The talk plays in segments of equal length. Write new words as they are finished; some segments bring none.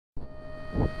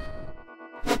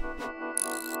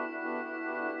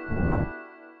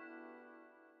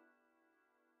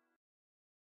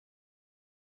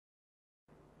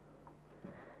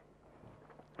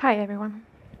Hi everyone.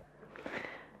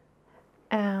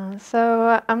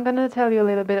 I'm going to tell you a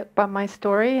little bit about my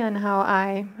story and how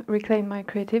I reclaimed my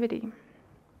creativity.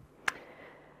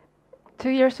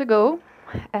 2 years ago,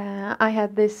 I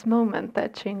had this moment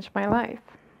that changed my life.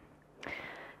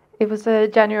 It was a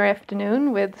January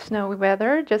afternoon with snowy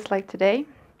weather, just like today,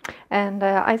 and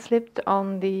I slipped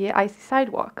on the icy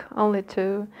sidewalk, only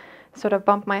to sort of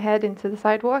bump my head into the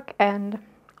sidewalk, and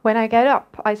when I got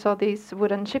up, I saw these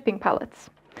wooden shipping pallets.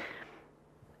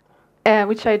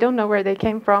 Which I don't know where they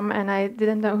came from, and I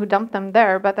didn't know who dumped them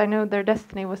there, but I know their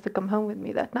destiny was to come home with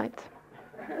me that night.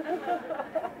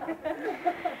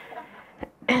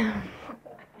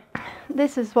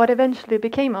 This is what eventually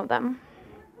became of them.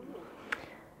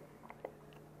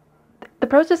 The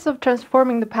process of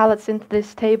transforming the pallets into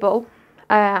this table,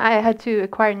 I had to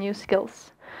acquire new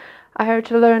skills. I had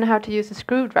to learn how to use a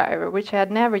screwdriver, which I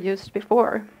had never used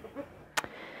before.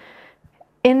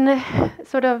 In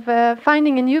sort of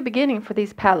finding a new beginning for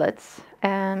these pallets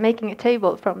and making a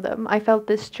table from them, I felt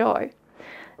this joy,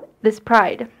 this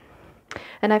pride,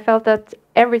 and I felt that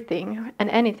everything and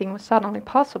anything was suddenly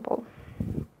possible.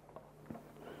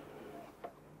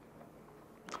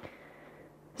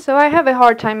 So I have a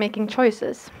hard time making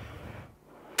choices.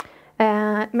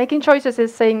 Making choices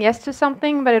is saying yes to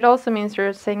something, but it also means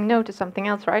you're saying no to something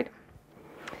else, right?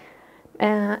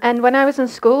 And when I was in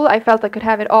school, I felt I could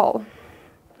have it all.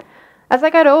 As I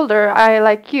got older, I,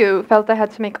 like you, felt I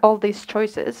had to make all these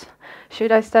choices. Should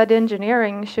I study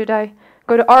engineering? Should I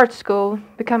go to art school,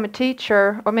 become a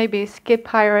teacher, or maybe skip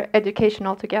higher education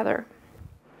altogether?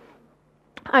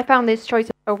 I found these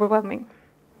choices overwhelming.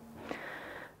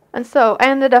 And so I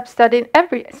ended up studying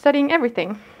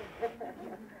everything.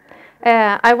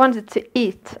 I wanted to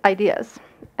eat ideas.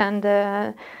 And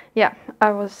I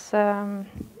was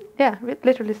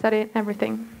literally studying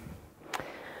everything.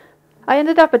 I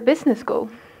ended up at business school.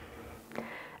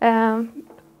 A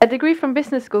degree from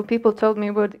business school, people told me,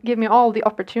 would give me all the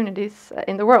opportunities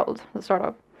in the world, sort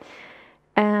of.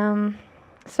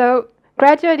 So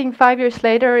graduating 5 years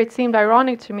later, it seemed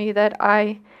ironic to me that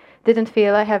I didn't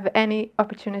feel I have any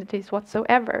opportunities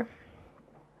whatsoever.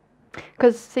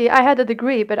 Because, see, I had a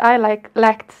degree, but I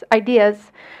lacked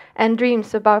ideas and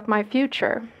dreams about my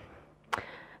future.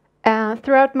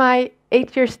 Throughout my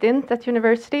 8-year stint at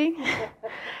university,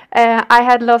 I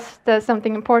had lost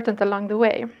something important along the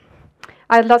way.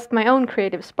 I had lost my own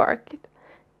creative spark,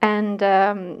 and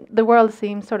the world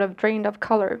seemed sort of drained of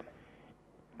color.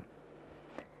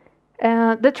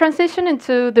 The transition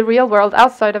into the real world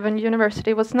outside of a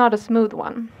university was not a smooth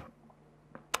one.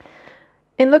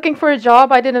 In looking for a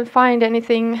job, I didn't find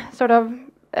anything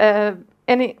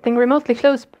anything remotely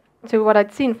close to what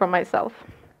I'd seen for myself.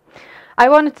 I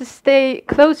wanted to stay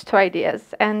close to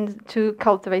ideas and to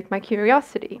cultivate my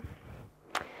curiosity.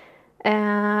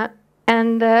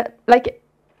 Like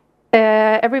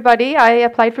everybody, I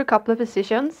applied for a couple of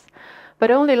positions, but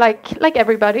only like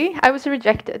everybody, I was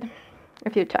rejected a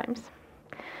few times.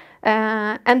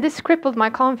 And this crippled my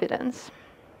confidence.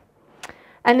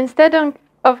 And instead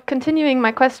of continuing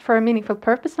my quest for a meaningful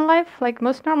purpose in life, like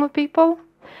most normal people,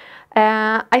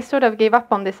 I sort of gave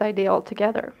up on this idea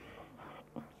altogether.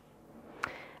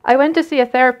 I went to see a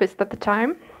therapist at the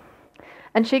time,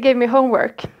 and she gave me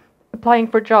homework, applying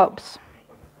for jobs.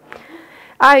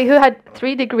 I, who had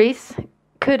 3 degrees,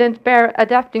 couldn't bear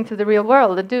adapting to the real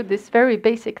world and do this very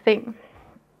basic thing.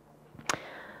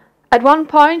 At one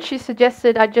point, she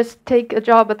suggested I just take a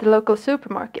job at the local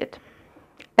supermarket.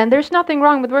 And there's nothing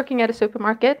wrong with working at a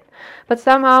supermarket, but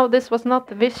somehow this was not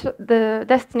the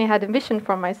destiny I had envisioned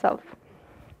for myself.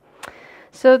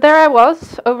 So there I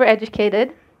was,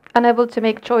 overeducated, unable to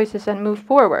make choices and move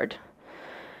forward.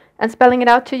 And spelling it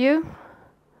out to you,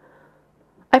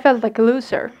 I felt like a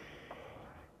loser.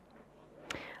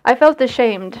 I felt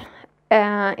ashamed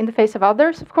in the face of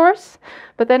others, of course,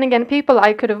 but then again, people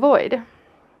I could avoid.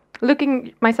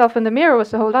 Looking myself in the mirror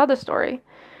was a whole other story.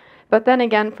 But then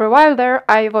again, for a while there,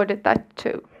 I avoided that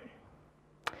too.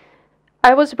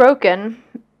 I was broken,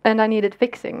 and I needed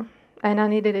fixing, and I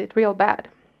needed it real bad.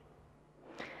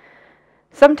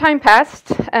 Some time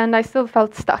passed, and I still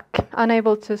felt stuck,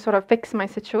 unable to sort of fix my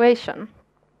situation.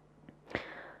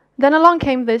 Then along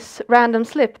came this random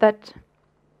slip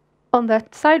on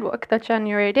that sidewalk that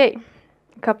January day,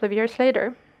 a couple of years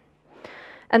later,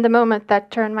 and the moment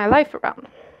that turned my life around.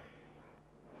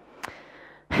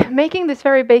 Making this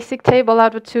very basic table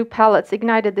out of 2 pallets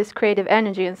ignited this creative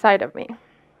energy inside of me.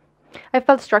 I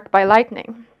felt struck by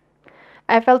lightning.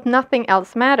 I felt nothing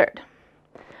else mattered.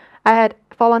 I had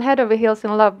fallen head over heels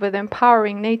in love with the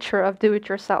empowering nature of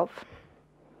do-it-yourself.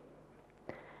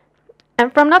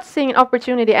 And from not seeing an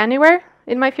opportunity anywhere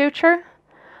in my future,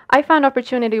 I found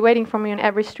opportunity waiting for me on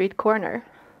every street corner.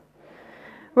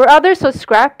 Where others saw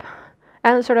scrap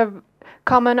and sort of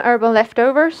common urban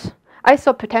leftovers, I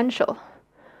saw potential.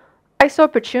 I saw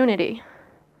opportunity.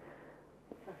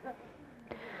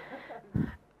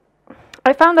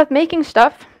 I found that making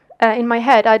stuff in my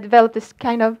head, I developed this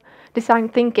kind of design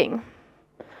thinking.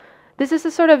 This is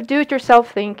a sort of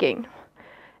do-it-yourself thinking.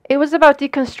 It was about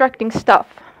deconstructing stuff.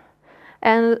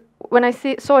 And when I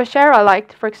saw a chair I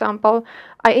liked, for example,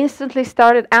 I instantly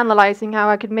started analyzing how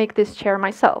I could make this chair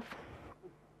myself.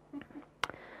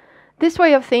 This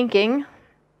way of thinking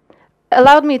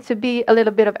allowed me to be a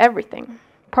little bit of everything.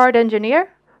 Part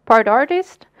engineer, part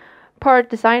artist, part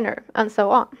designer, and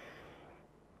so on.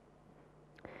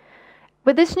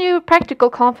 With this new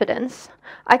practical confidence,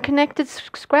 I connected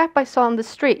scrap I saw on the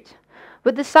street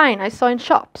with design I saw in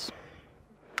shops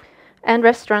and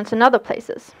restaurants and other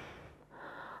places.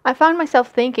 I found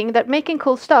myself thinking that making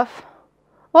cool stuff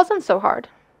wasn't so hard.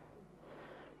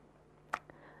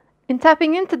 In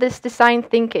tapping into this design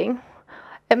thinking,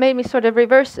 it made me sort of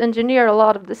reverse engineer a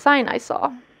lot of design I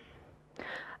saw.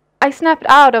 I snapped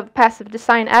out of passive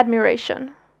design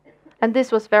admiration, and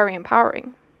this was very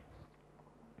empowering.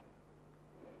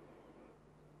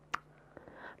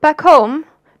 Back home,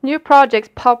 new projects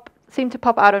seem to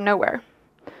pop out of nowhere.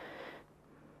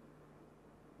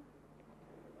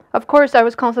 Of course, I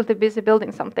was constantly busy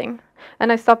building something,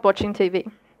 and I stopped watching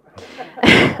TV.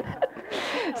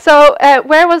 So,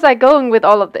 where was I going with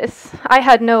all of this? I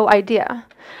had no idea.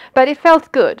 But it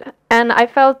felt good, and I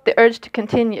felt the urge to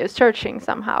continue searching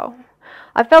somehow.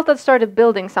 I felt I started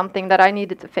building something that I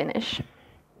needed to finish.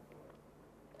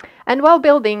 And while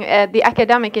building, the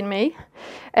academic in me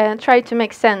tried to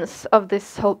make sense of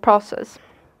this whole process.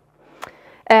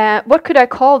 What could I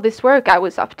call this work I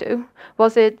was up to?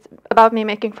 Was it about me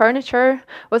making furniture?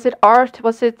 Was it art?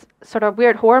 Was it sort of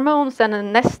weird hormones and a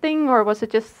nesting? Or was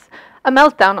it just a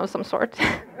meltdown of some sort?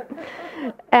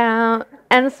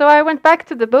 And so I went back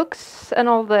to the books and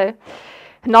all the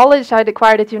knowledge I'd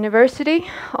acquired at university,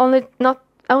 only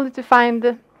to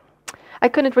find I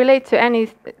couldn't relate to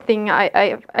anything.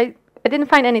 I didn't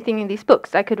find anything in these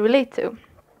books I could relate to.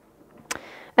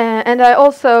 And I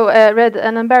also read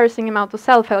an embarrassing amount of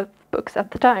self-help books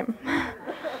at the time.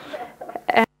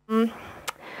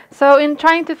 So in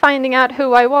trying to finding out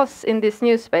who I was in this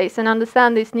new space and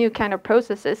understand these new kind of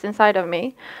processes inside of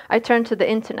me, I turned to the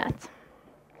internet.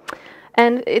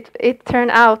 And it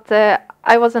turned out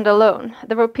I wasn't alone.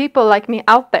 There were people like me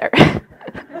out there.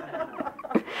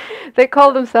 They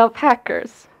called themselves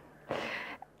hackers.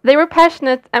 They were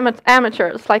passionate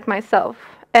amateurs like myself,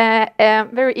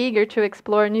 very eager to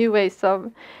explore new ways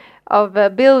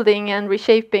of building and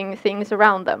reshaping things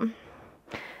around them.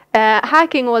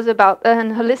 Hacking was about a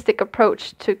holistic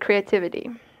approach to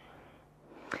creativity.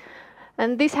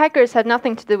 And these hackers had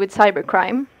nothing to do with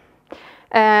cybercrime.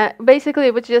 Basically,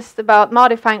 it was just about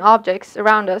modifying objects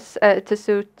around us to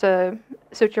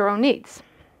suit your own needs.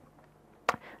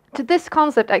 To this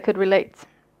concept I could relate.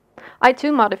 I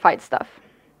too modified stuff.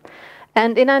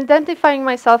 And in identifying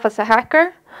myself as a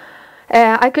hacker,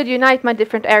 I could unite my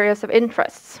different areas of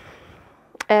interests.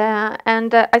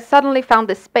 And I suddenly found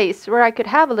this space where I could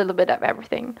have a little bit of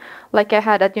everything, like I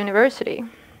had at university.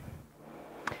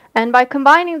 And by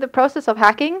combining the process of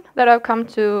hacking that I've come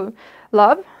to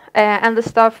love and the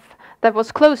stuff that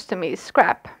was close to me,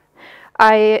 scrap,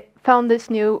 I found this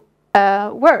new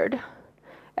word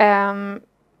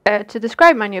to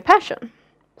describe my new passion,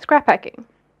 scrap hacking.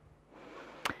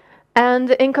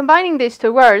 And in combining these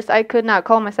two words, I could now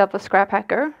call myself a scrap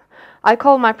hacker. I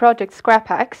call my project Scrap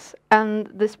Hacks, and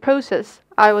this process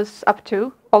I was up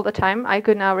to all the time, I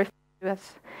could now refer to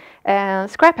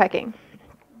as scrap hacking.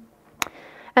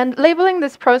 And labeling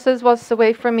this process was a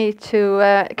way for me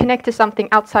to connect to something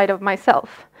outside of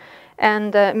myself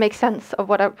and make sense of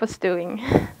what I was doing.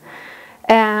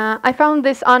 I found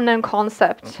this unknown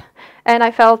concept, and I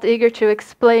felt eager to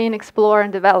explain, explore,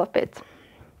 and develop it.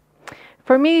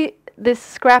 For me, this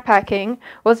scrap hacking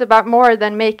was about more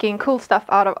than making cool stuff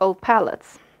out of old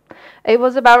pallets. It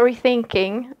was about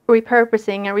rethinking,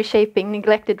 repurposing, and reshaping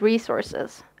neglected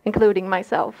resources, including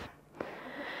myself.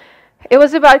 It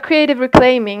was about creative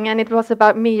reclaiming, and it was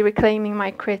about me reclaiming my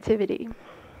creativity.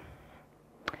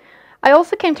 I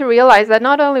also came to realize that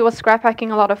not only was scrap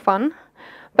hacking a lot of fun,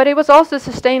 but it was also a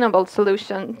sustainable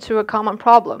solution to a common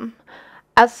problem.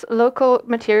 As local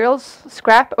materials,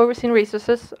 scrap, overseen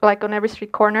resources, like on every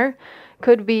street corner,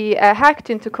 could be hacked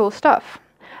into cool stuff.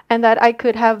 And that I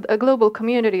could have a global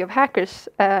community of hackers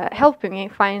helping me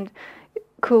find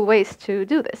cool ways to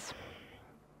do this.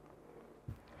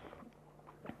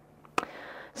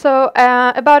 So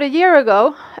about a year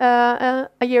ago, a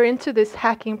year into this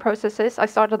hacking processes, I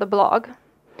started a blog.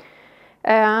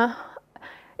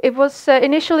 It was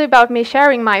initially about me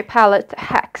sharing my palette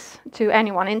hacks to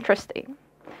anyone interested.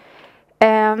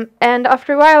 And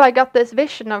after a while, I got this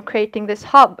vision of creating this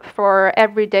hub for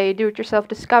everyday do-it-yourself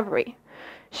discovery,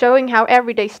 showing how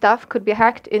everyday stuff could be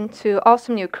hacked into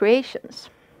awesome new creations.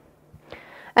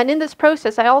 And in this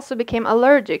process, I also became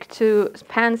allergic to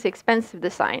fancy, expensive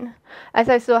design, as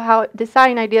I saw how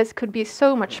design ideas could be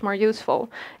so much more useful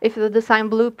if the design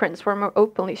blueprints were more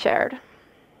openly shared.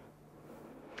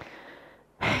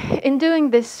 In doing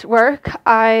this work,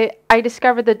 I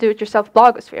discovered the do-it-yourself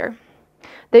blogosphere.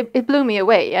 It blew me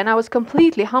away, and I was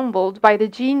completely humbled by the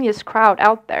genius crowd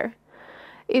out there.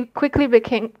 It quickly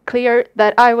became clear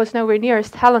that I was nowhere near as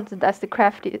talented as the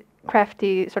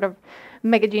crafty sort of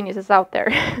mega geniuses out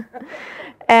there.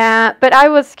 But I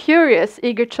was curious,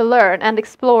 eager to learn and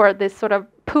explore this sort of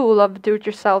pool of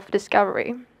do-it-yourself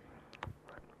discovery.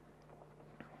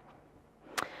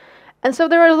 And so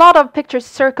there were a lot of pictures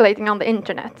circulating on the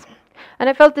internet, and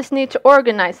I felt this need to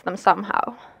organize them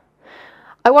somehow.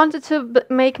 I wanted to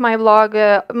make my blog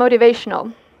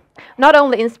motivational, not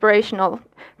only inspirational,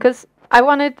 because I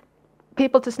wanted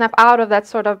people to snap out of that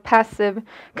sort of passive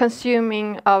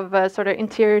consuming of sort of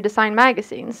interior design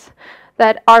magazines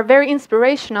that are very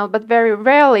inspirational but very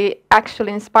rarely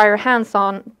actually inspire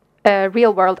hands-on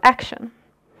real world action.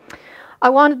 I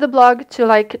wanted the blog to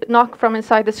like knock from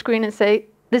inside the screen and say,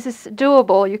 this is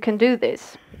doable, you can do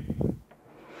this.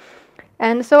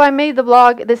 And so I made the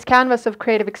blog this canvas of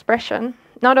creative expression,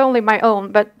 not only my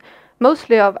own but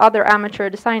mostly of other amateur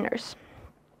designers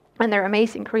and their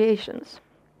amazing creations.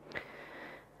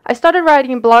 I started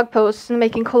writing blog posts and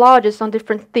making collages on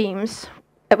different themes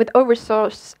with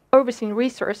overseen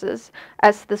resources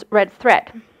as this red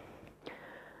thread.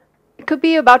 It could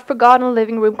be about forgotten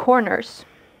living room corners,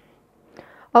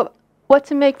 of what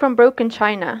to make from broken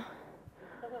china,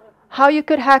 how you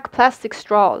could hack plastic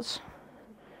straws,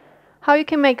 how you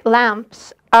can make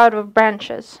lamps out of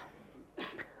branches,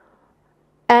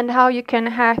 and how you can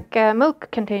hack milk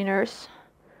containers,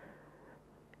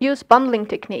 use bundling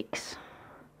techniques,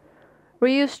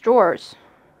 reuse drawers,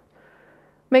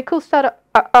 make cool stuff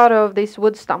out of these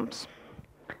wood stumps,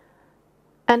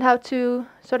 and how to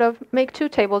sort of make 2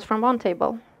 tables from 1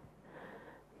 table,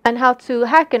 and how to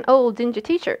hack an old dingy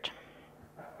t-shirt.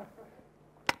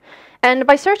 And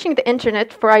by searching the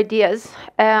internet for ideas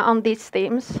on these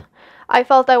themes, I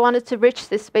felt I wanted to reach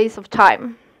this space of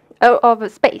time,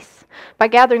 space, by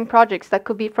gathering projects that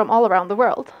could be from all around the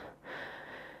world.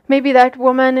 Maybe that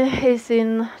woman is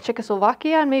in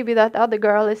Czechoslovakia, and maybe that other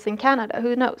girl is in Canada,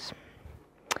 who knows.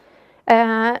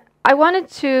 I wanted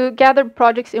to gather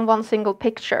projects in one single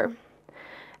picture.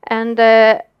 And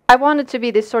I wanted to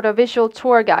be this sort of visual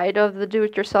tour guide of the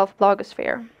do-it-yourself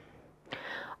blogosphere.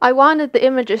 I wanted the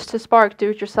images to spark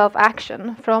do-it-yourself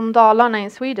action, from Dalarna in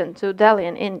Sweden to Delhi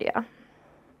in India.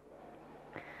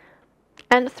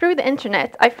 And through the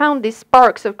internet, I found these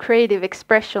sparks of creative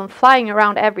expression flying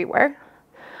around everywhere.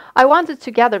 I wanted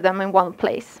to gather them in one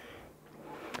place.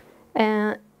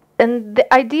 And the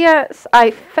ideas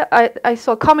I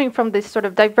saw coming from this sort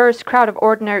of diverse crowd of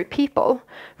ordinary people,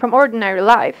 from ordinary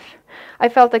life, I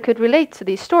felt I could relate to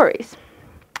these stories.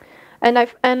 And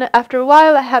after a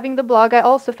while having the blog, I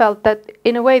also felt that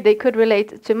in a way they could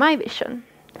relate to my vision.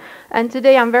 And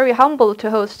today I'm very humbled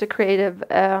to host a creative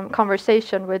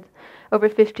conversation with over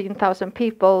 15,000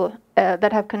 people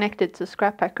that have connected to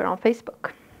Scrappacker on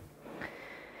Facebook.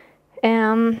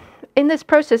 In this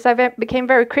process, I became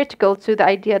very critical to the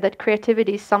idea that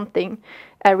creativity is something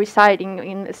residing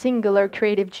in singular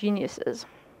creative geniuses.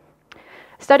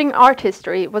 Studying art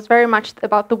history was very much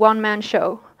about the one-man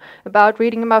show, about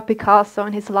reading about Picasso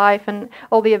and his life and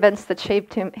all the events that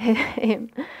shaped him.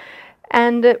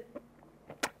 And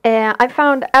I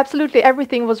found absolutely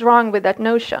everything was wrong with that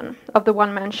notion of the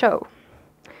one-man show.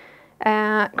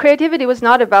 Creativity was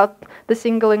not about the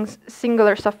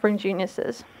singular suffering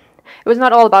geniuses. It was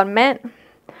not all about men.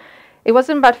 It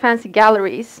wasn't about fancy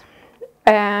galleries,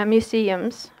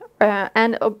 museums,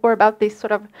 or about these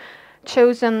sort of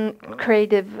chosen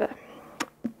creative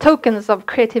tokens of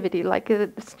creativity, like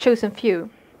a chosen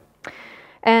few.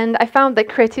 And I found that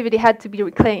creativity had to be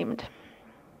reclaimed.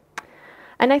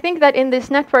 And I think that in this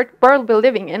networked world we're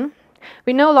living in,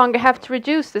 we no longer have to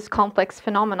reduce this complex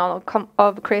phenomenon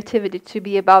of creativity to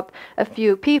be about a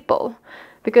few people.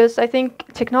 Because I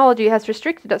think technology has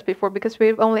restricted us before, because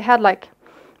we've only had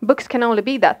books can only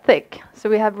be that thick.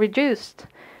 So we have reduced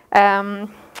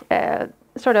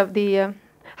sort of the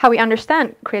how we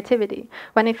understand creativity,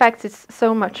 when in fact it's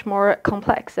so much more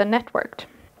complex and networked.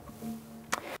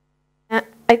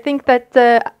 I think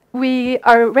that we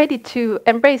are ready to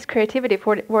embrace creativity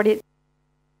for what it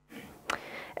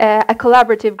a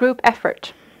collaborative group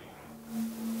effort.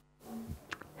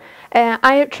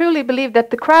 I truly believe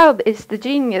that the crowd is the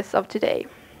genius of today.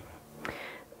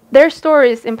 Their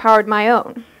stories empowered my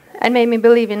own and made me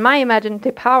believe in my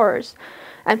imaginative powers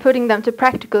and putting them to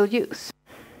practical use.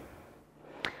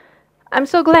 I'm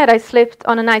so glad I slipped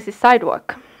on an icy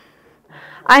sidewalk.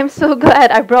 I'm so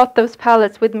glad I brought those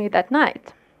pallets with me that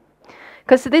night,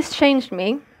 because this changed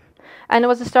me, and it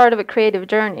was the start of a creative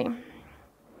journey.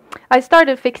 I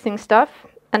started fixing stuff,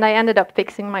 and I ended up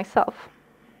fixing myself.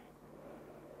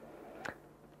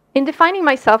 In defining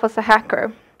myself as a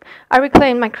hacker, I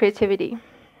reclaimed my creativity.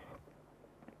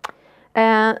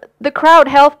 The crowd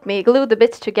helped me glue the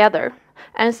bits together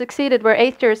and succeeded where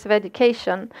 8 years of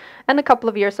education and a couple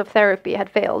of years of therapy had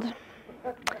failed.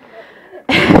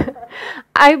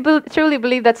 I truly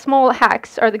believe that small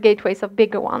hacks are the gateways of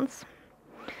bigger ones,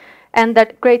 and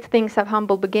that great things have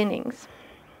humble beginnings.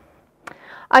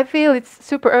 I feel it's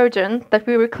super urgent that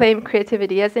we reclaim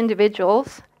creativity as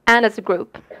individuals and as a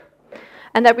group,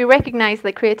 and that we recognize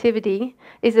that creativity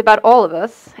is about all of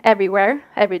us, everywhere,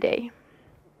 every day.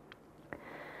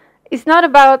 It's not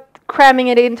about cramming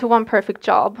it into one perfect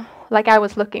job, like I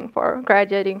was looking for,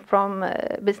 graduating from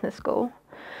business school.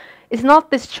 It's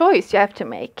not this choice you have to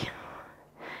make.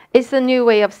 It's a new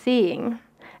way of seeing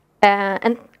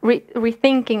and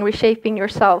rethinking, reshaping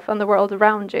yourself and the world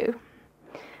around you.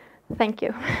 Thank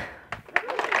you.